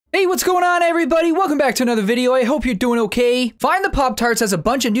Hey, what's going on, everybody? Welcome back to another video. I hope you're doing okay. Find the Pop Tarts has a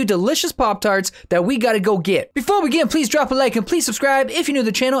bunch of new delicious Pop Tarts that we gotta go get. Before we begin, please drop a like and please subscribe if you're new to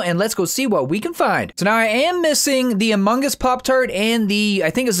the channel, and let's go see what we can find. So now I am missing the Among Us Pop Tart and the, I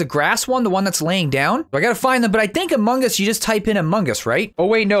think it's the grass one, the one that's laying down. So I gotta find them, but I think Among Us, you just type in Among Us, right? Oh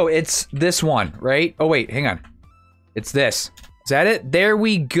wait, no, it's this one, right? Oh wait, hang on. It's this. Is that it? There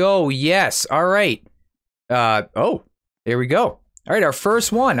we go, yes, all right. Oh, there we go. All right, our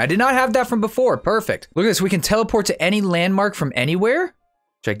first one. I did not have that from before. Perfect. Look at this. We can teleport to any landmark from anywhere.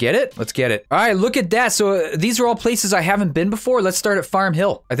 Should I get it? Let's get it. All right, look at that. So these are all places I haven't been before. Let's start at Farm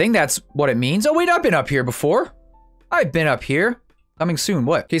Hill. I think that's what it means. Oh, wait, I've been up here before. I've been up here. Coming soon,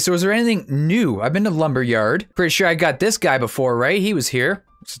 what? Okay, so is there anything new? I've been to Lumberyard. Pretty sure I got this guy before, right? He was here.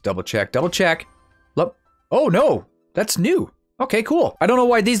 Let's double check, double check. Look. Oh, no. That's new. Okay, cool. I don't know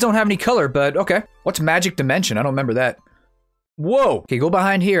why these don't have any color, but okay. What's Magic Dimension? I don't remember that. Whoa. Okay, go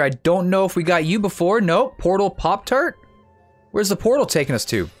behind here. I don't know if we got you before. Nope. Portal Pop Tart? Where's the portal taking us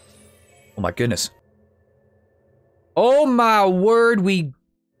to? Oh my goodness. Oh my word,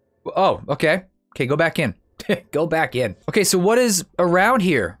 Oh, okay. Okay, go back in. Go back in. Okay, so what is around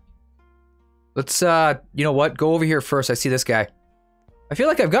here? Let's, you know what? Go over here first. I see this guy. I feel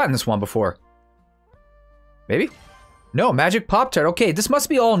like I've gotten this one before. Maybe? No, Magic Pop Tart. Okay, this must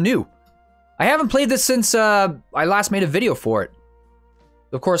be all new. I haven't played this since I last made a video for it.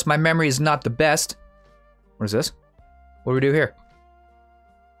 Of course, my memory is not the best. What is this? What do we do here?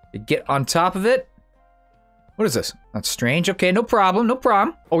 You get on top of it? What is this? That's strange. Okay, no problem, no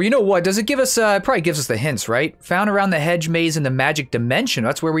problem. Oh, you know what? Does it give us, it probably gives us the hints, right? Found around the hedge maze in the magic dimension.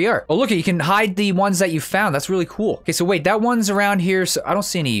 That's where we are. Oh, look, you can hide the ones that you found. That's really cool. Okay, so wait, that one's around here. So I don't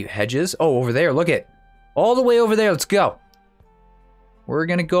see any hedges. Oh, over there, look it. All the way over there, let's go. We're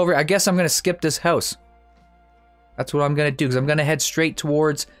gonna go over, I guess I'm gonna skip this house. That's what I'm gonna do, because I'm gonna head straight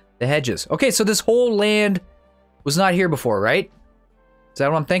towards the hedges. Okay, so this whole land was not here before, right? Is that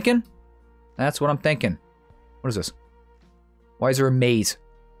what I'm thinking? That's what I'm thinking. What is this? Why is there a maze?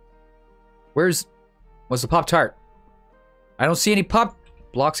 What's the Pop Tart? I don't see any Pop.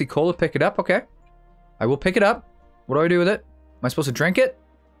 Bloxy Cola, pick it up, okay. I will pick it up. What do I do with it? Am I supposed to drink it?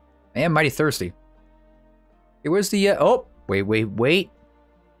 I am mighty thirsty. Okay, where's the, oh, wait.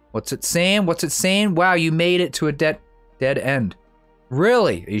 What's it saying? What's it saying? Wow, you made it to a dead end.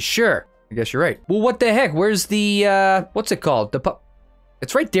 Really? Are you sure? I guess you're right. Well, what the heck? Where's the, what's it called?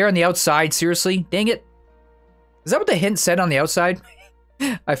 It's right there on the outside, seriously? Dang it. Is that what the hint said on the outside?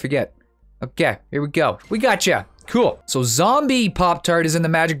 I forget. Okay, here we go. We gotcha. Cool. So Zombie Pop Tart is in the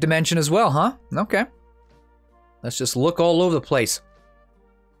magic dimension as well, huh? Okay. Let's just look all over the place.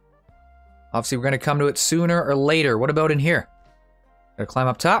 Obviously, we're gonna come to it sooner or later. What about in here? Gotta climb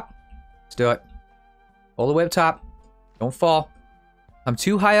up top. Let's do it. All the way up top. Don't fall. I'm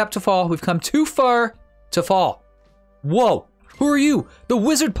too high up to fall. We've come too far to fall. Whoa. Who are you? The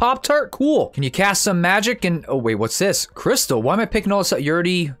Wizard Pop Tart? Cool. Can you cast some magic and... Oh, wait, what's this? Crystal. Why am I picking all this up? You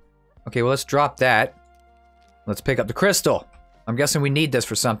already... Okay, well, let's drop that. Let's pick up the crystal. I'm guessing we need this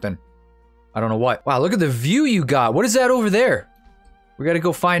for something. I don't know what. Wow, look at the view you got. What is that over there? We gotta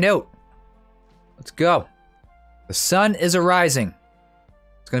go find out. Let's go. The sun is arising.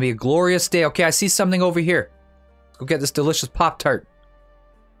 It's gonna be a glorious day. Okay, I see something over here. Let's go get this delicious Pop Tart.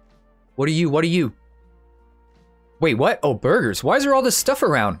 What are you? What are you? Wait, what? Oh, burgers. Why is there all this stuff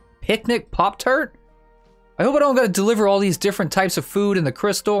around? Picnic Pop Tart? I hope I don't gotta deliver all these different types of food in the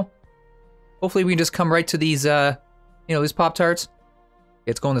crystal. Hopefully we can just come right to these, you know, these Pop Tarts. Okay,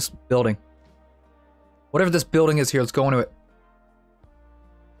 let's go in this building. Whatever this building is here, let's go into it.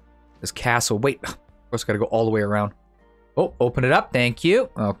 This castle. Wait, of course I gotta go all the way around. Oh, open it up. Thank you.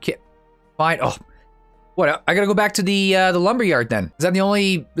 Okay. Fine. Oh, what? I gotta go back to the lumberyard then. Is that the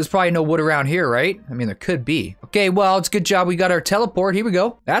only... There's probably no wood around here, right? I mean, there could be. Okay, well, it's a good job we got our teleport. Here we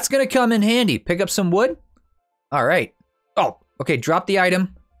go. That's gonna come in handy. Pick up some wood. All right. Oh, okay. Drop the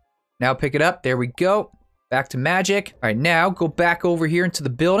item. Now pick it up. There we go. Back to magic. All right, now go back over here into the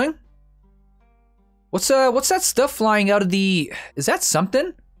building. What's that stuff flying out of the... Is that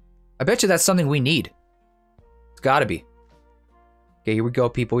something? I bet you that's something we need. It's gotta be. Okay, here we go,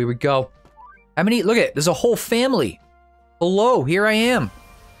 people. Here we go. How many? Look at it. There's a whole family. Hello, here I am.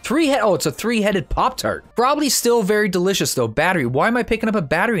 Oh, it's a three-headed Pop Tart. Probably still very delicious, though. Battery. Why am I picking up a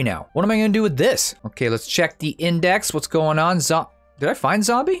battery now? What am I gonna do with this? Okay, let's check the index. What's going on? Did I find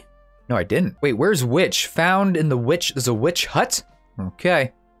zombie? No, I didn't. Wait, where's witch? Found in the witch. There's a witch hut?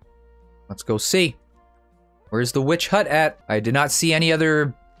 Okay. Let's go see. Where's the witch hut at? I did not see any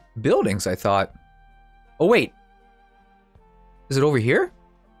other buildings, I thought. Oh, wait. Is it over here?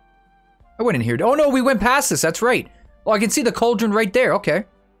 I went in here. Oh, no, we went past this. That's right. Oh, I can see the cauldron right there. Okay.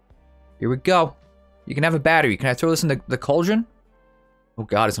 Here we go. You can have a battery. Can I throw this in the cauldron? Oh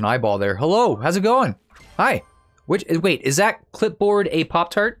god, it's an eyeball there. Hello, how's it going? Hi. Wait, is that clipboard a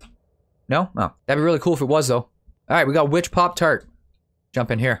Pop-Tart? No? Oh, that'd be really cool if it was, though. Alright, we got which Pop-Tart? Jump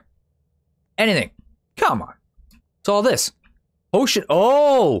in here. Anything. Come on. What's all this? Potion.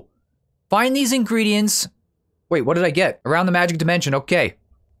 Oh! Find these ingredients. Wait, what did I get? Around the magic dimension. Okay.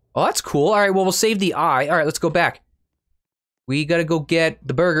 Oh, that's cool. Alright, well, we'll save the eye. Alright, let's go back. We gotta go get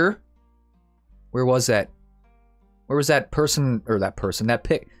the burger. Where was that? Where was that person, or that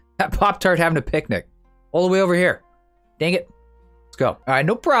Pop-Tart having a picnic? All the way over here. Dang it. Let's go. Alright,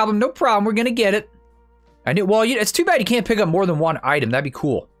 no problem, no problem. We're gonna get it. Well, it's too bad you can't pick up more than one item. That'd be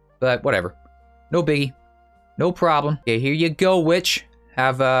cool. But, whatever. No biggie. No problem. Okay, here you go, witch.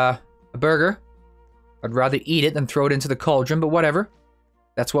 Have, a burger. I'd rather eat it than throw it into the cauldron, but whatever.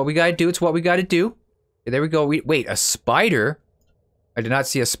 That's what we gotta do. It's what we gotta do. Okay, there we go. Wait, a spider? I did not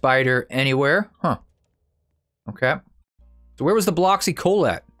see a spider anywhere. Huh. Okay. So where was the Bloxy Coal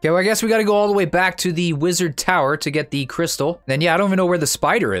at? Okay, well, I guess we gotta go all the way back to the Wizard Tower to get the crystal. Then, yeah, I don't even know where the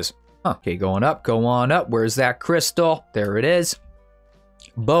spider is. Huh. Okay, going up, go on up. Where's that crystal? There it is.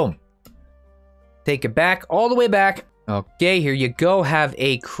 Boom. Take it back, all the way back. Okay, here you go. Have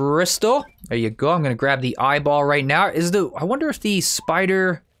a crystal. There you go. I'm gonna grab the eyeball right now. I wonder if the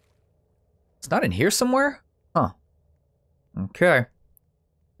spider... It's not in here somewhere? Huh. Okay.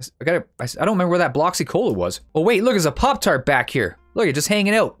 I don't remember where that Bloxy Cola was. Oh wait, look, there's a Pop-Tart back here. Look, it's just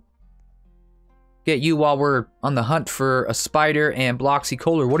hanging out. Get you while we're on the hunt for a spider and Bloxy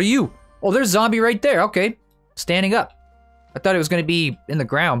Cola. What are you? Oh, there's zombie right there. Okay. Standing up. I thought it was gonna be in the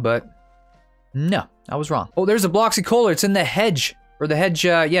ground, but no, I was wrong. Oh, there's a Bloxy Cola. It's in the hedge. Or the hedge,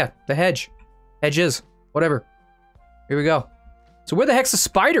 yeah, the hedge. Hedges. Whatever. Here we go. So where the heck's the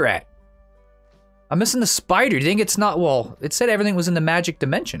spider at? I'm missing the spider. Do you think it's not... Well, it said everything was in the magic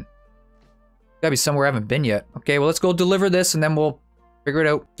dimension. Gotta be somewhere I haven't been yet. Okay, well, let's go deliver this and then we'll figure it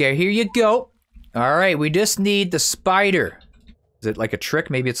out. Okay, here you go. Alright, we just need the spider. Is it like a trick?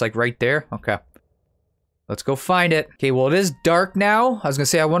 Maybe it's like right there? Okay. Let's go find it. Okay, well, it is dark now. I was gonna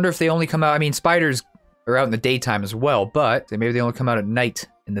say, I wonder if they only come out... I mean, spiders are out in the daytime as well, but maybe they only come out at night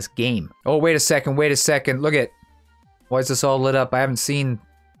in this game. Oh, wait a second, wait a second. Look at... Why is this all lit up? I haven't seen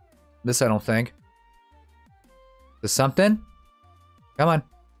this, I don't think. Is something? Come on.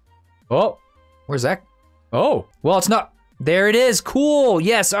 Oh, where's that? Oh, well, it's not. There it is. Cool.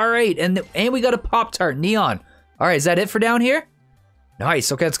 Yes. All right. And we got a Pop-Tart neon. All right. Is that it for down here?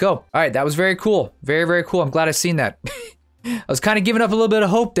 Nice. Okay, let's go. All right. That was very cool. Very, very cool. I'm glad I seen that. I was kind of giving up a little bit of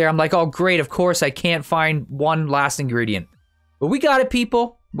hope there. I'm like, oh, great. Of course, I can't find one last ingredient. But we got it,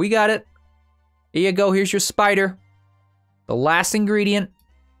 people. We got it. Here you go. Here's your spider. The last ingredient.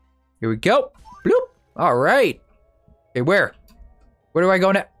 Here we go. Bloop. All right. Okay, where? Where do I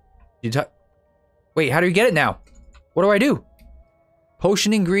go now? Wait, how do you get it now? What do I do?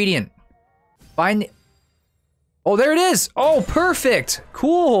 Potion ingredient. Find the... Oh, there it is! Oh, perfect!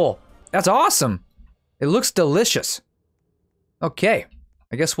 Cool! That's awesome! It looks delicious. Okay.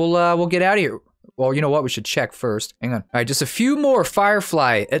 I guess we'll get out of here. Well, you know what? We should check first. Hang on. Alright, just a few more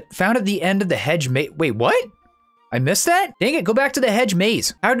Firefly. Found at the end of the hedge maze. Wait, what? I missed that? Dang it, go back to the hedge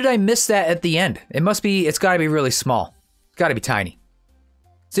maze. How did I miss that at the end? It must be... It's gotta be really small. It's gotta be tiny.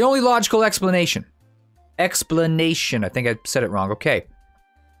 It's the only logical explanation. Explanation. I think I said it wrong. Okay.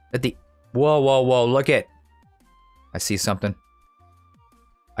 At the... Whoa, whoa, whoa. Look it. I see something.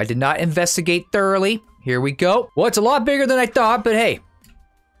 I did not investigate thoroughly. Here we go. Well, it's a lot bigger than I thought, but hey.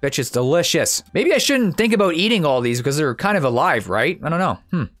 Bitch, it's delicious. Maybe I shouldn't think about eating all these because they're kind of alive, right? I don't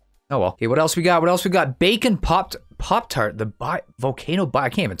know. Oh well. Okay, what else we got? What else we got? Bacon Pop Tart. The volcano. I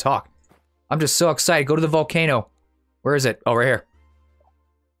can't even talk. I'm just so excited. Go to the volcano. Where is it? Oh, right here.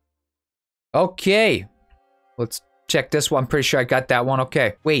 Okay. Let's check this one. I'm pretty sure I got that one.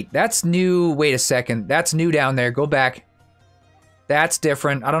 Okay. Wait, that's new. Wait a second. That's new down there. Go back. That's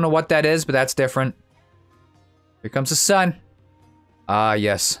different. I don't know what that is, but that's different. Here comes the sun. Ah,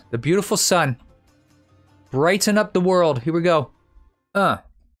 yes. The beautiful sun. Brighten up the world. Here we go. Here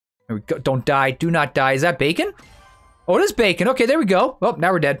we go. Don't die. Do not die. Is that bacon? Oh, it is bacon. Okay, there we go. Well,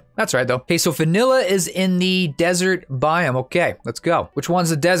 now we're dead. That's right, though. Okay, so vanilla is in the desert biome. Okay, let's go. Which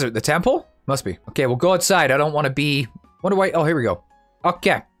one's the desert? The temple? Must be. Okay, we'll go outside. I don't want to be... What do I... Oh, here we go.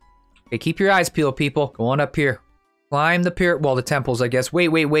 Okay. Okay, keep your eyes peeled, people. Go on up here. Climb the pier... Well, the temples, I guess. Wait,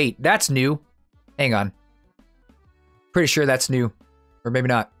 wait, wait. That's new. Hang on. Pretty sure that's new. Or maybe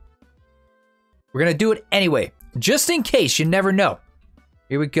not. We're gonna do it anyway. Just in case. You never know.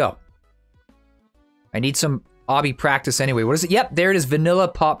 Here we go. I need some... obby practice anyway. What is it? Yep, there it is. Vanilla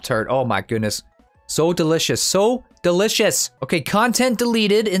Pop Tart. Oh my goodness. So delicious. So delicious. Okay, content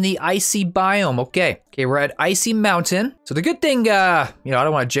deleted in the icy biome. Okay, we're at Icy Mountain. So the good thing, you know, I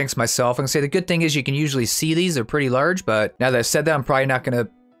don't want to jinx myself. I'm gonna say the good thing is you can usually see these. They're pretty large, but now that I've said that, I'm probably not gonna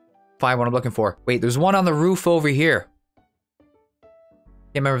find what I'm looking for. Wait, there's one on the roof over here.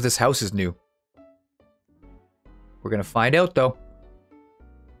 Can't remember if this house is new. We're gonna find out though.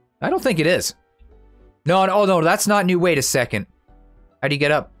 I don't think it is. No, oh no, that's not new. Wait a second. How do you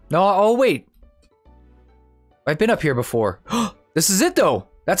get up? No, oh wait. I've been up here before. This is it though.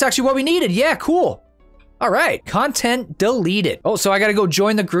 That's actually what we needed. Yeah, cool. All right, content deleted. Oh, so I gotta go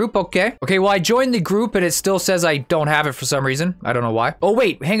join the group, okay. Okay, well I joined the group and it still says I don't have it for some reason. I don't know why. Oh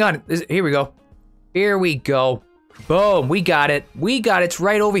wait, hang on, here we go. Here we go. Boom, we got it. We got it, it's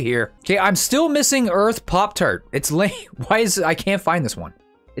right over here. Okay, I'm still missing Earth Pop Tart. It's laying, why is it, I can't find this one.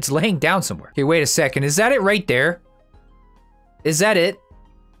 It's laying down somewhere. Okay, wait a second, is that it right there? Is that it?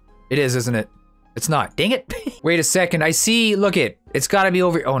 It is, isn't it? It's not, dang it. Wait a second, I see, look it. It's gotta be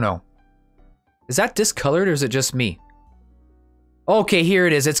over, oh no. Is that discolored or is it just me? Okay, here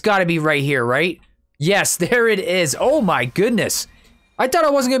it is. It's gotta be right here, right? Yes, there it is. Oh my goodness. I thought I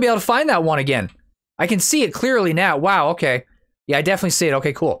wasn't gonna be able to find that one again. I can see it clearly now. Wow, okay. Yeah, I definitely see it.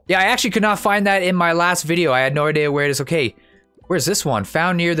 Okay, cool. Yeah, I actually could not find that in my last video. I had no idea where it is. Okay, where's this one?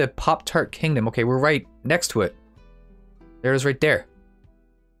 Found near the Pop Tart Kingdom. Okay, we're right next to it. There it is right there.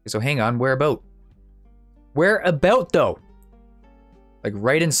 Okay, so hang on, where about? Where about though? Like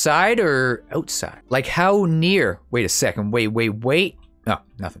right inside or outside? Like how near? Wait a second, wait. No,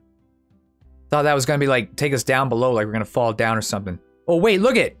 nothing. Thought that was gonna be like, take us down below, like we're gonna fall down or something. Oh wait,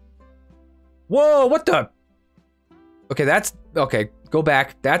 look it! Whoa, what the? Okay, that's, okay, go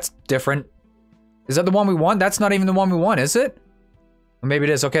back. That's different. Is that the one we want? That's not even the one we want, is it? Or maybe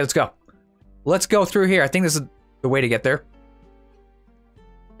it is, okay, let's go. Let's go through here. I think this is the way to get there.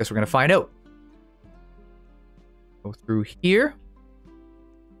 Guess we're gonna find out. Go through here.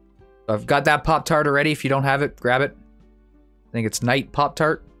 I've got that Pop Tart already. If you don't have it, grab it. I think it's Night Pop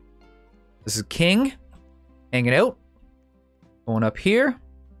Tart. This is King. Hanging out. Going up here.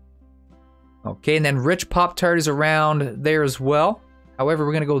 Okay, and then Rich Pop Tart is around there as well. However,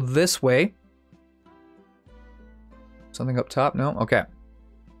 we're going to go this way. Something up top? No? Okay.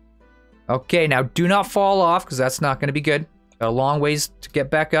 Okay, now do not fall off because that's not going to be good. Got a long ways to get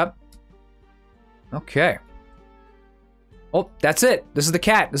back up. Okay. Oh, that's it. This is the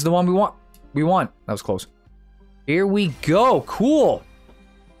cat. This is the one we want. We want. That was close. Here we go. Cool.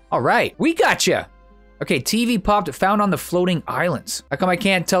 All right. We gotcha. Okay, TV popped found on the floating islands. How come I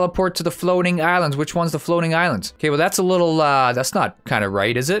can't teleport to the floating islands? Which one's the floating islands? Okay, well that's a little, that's not kind of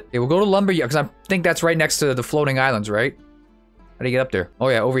right, is it? Okay, we'll go to Lumberjack, because I think that's right next to the floating islands, right? How do you get up there? Oh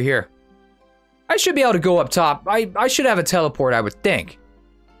yeah, over here. I should be able to go up top. I should have a teleport, I would think.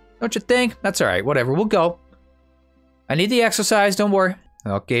 Don't you think? That's all right, whatever, we'll go. I need the exercise, don't worry.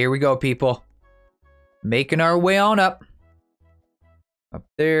 Okay, here we go, people. Making our way on up. Up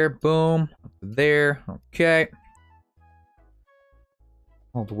there, boom. Up there, okay.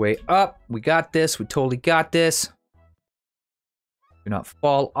 All the way up. We got this, we totally got this. Do not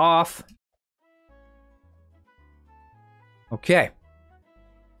fall off. Okay.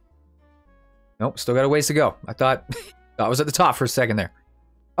 Nope, still got a ways to go. I thought I was at the top for a second there.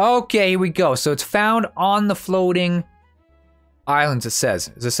 Okay, here we go. So it's found on the floating islands, it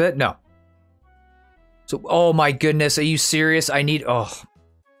says. Is this it? No. So, oh my goodness, are you serious? I need, oh.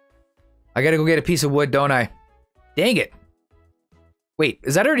 I gotta go get a piece of wood, don't I? Dang it. Wait,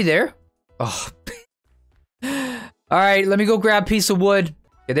 is that already there? Oh. Alright, let me go grab a piece of wood.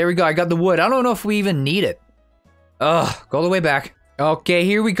 Okay, there we go, I got the wood. I don't know if we even need it. Ugh, go all the way back. Okay,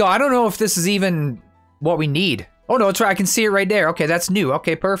 here we go. I don't know if this is even what we need. Oh no, it's right, I can see it right there. Okay, that's new.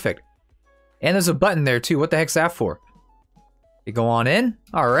 Okay, perfect. And there's a button there too. What the heck's that for? You go on in.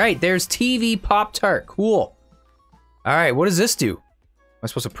 Alright, there's TV Pop Tart. Cool. Alright, what does this do? Am I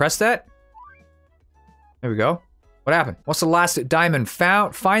supposed to press that? There we go. What happened? What's the last diamond?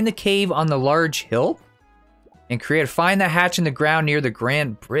 Find the cave on the large hill. And find the hatch in the ground near the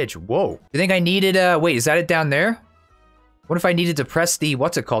Grand Bridge. Whoa. You think I needed, wait, is that it down there? What if I needed to press the,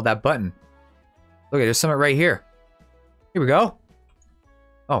 what's it called, that button? Look, there's something right here. Here we go.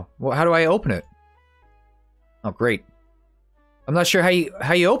 Oh, well, how do I open it? Oh, great. I'm not sure how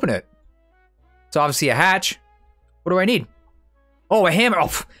you open it. It's obviously a hatch. What do I need? Oh, a hammer.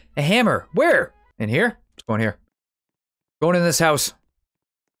 Oh, a hammer. Where? In here? Let's go in here. Going in this house.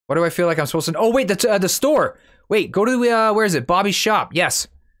 Why do I feel like I'm supposed to? Oh, wait, the store. Wait, go to the, where is it? Bobby's shop. Yes.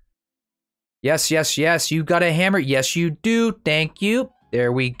 Yes, yes, yes. You got a hammer? Yes, you do. Thank you.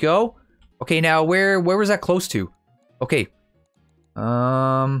 There we go. Okay, now where was that close to? Okay. You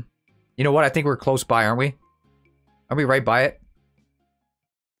know what? I think we're close by, aren't we? Are we right by it?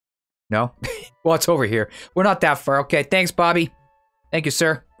 No? Well, it's over here. We're not that far. Okay, thanks, Bobby. Thank you,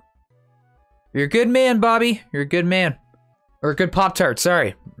 sir. You're a good man, Bobby. You're a good man. Or a good Pop-Tart,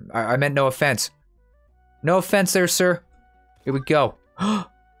 sorry. I meant no offense. No offense there, sir. Here we go.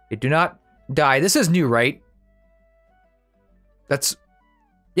 They do not die. This is new, right? That's...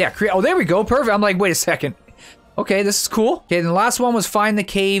 Yeah, oh, there we go. Perfect. I'm like, wait a second. Okay, this is cool. Okay, then the last one was find the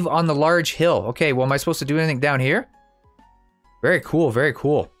cave on the large hill. Okay, well, am I supposed to do anything down here? Very cool, very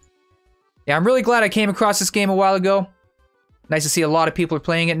cool. Yeah, I'm really glad I came across this game a while ago. Nice to see a lot of people are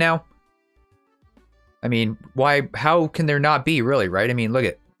playing it now. I mean, why, how can there not be, really, right? I mean, look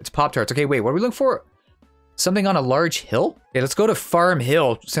at, it's Pop-Tarts. Okay, wait, what are we looking for? Something on a large hill? Okay, let's go to Farm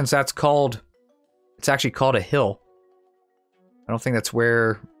Hill, since that's called, it's actually called a hill. I don't think that's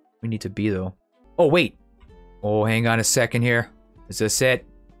where we need to be, though. Oh, wait. Oh, hang on a second here. Is this it?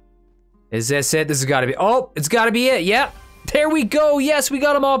 Is this it? This has got to be, oh, it's got to be it, yep. There we go. Yes, we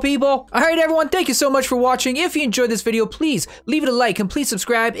got them all, people. All right, everyone. Thank you so much for watching. If you enjoyed this video, please leave it a like and please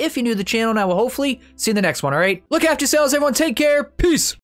subscribe if you're new to the channel. And I will hopefully see you in the next one, all right? Look after yourselves, everyone. Take care. Peace.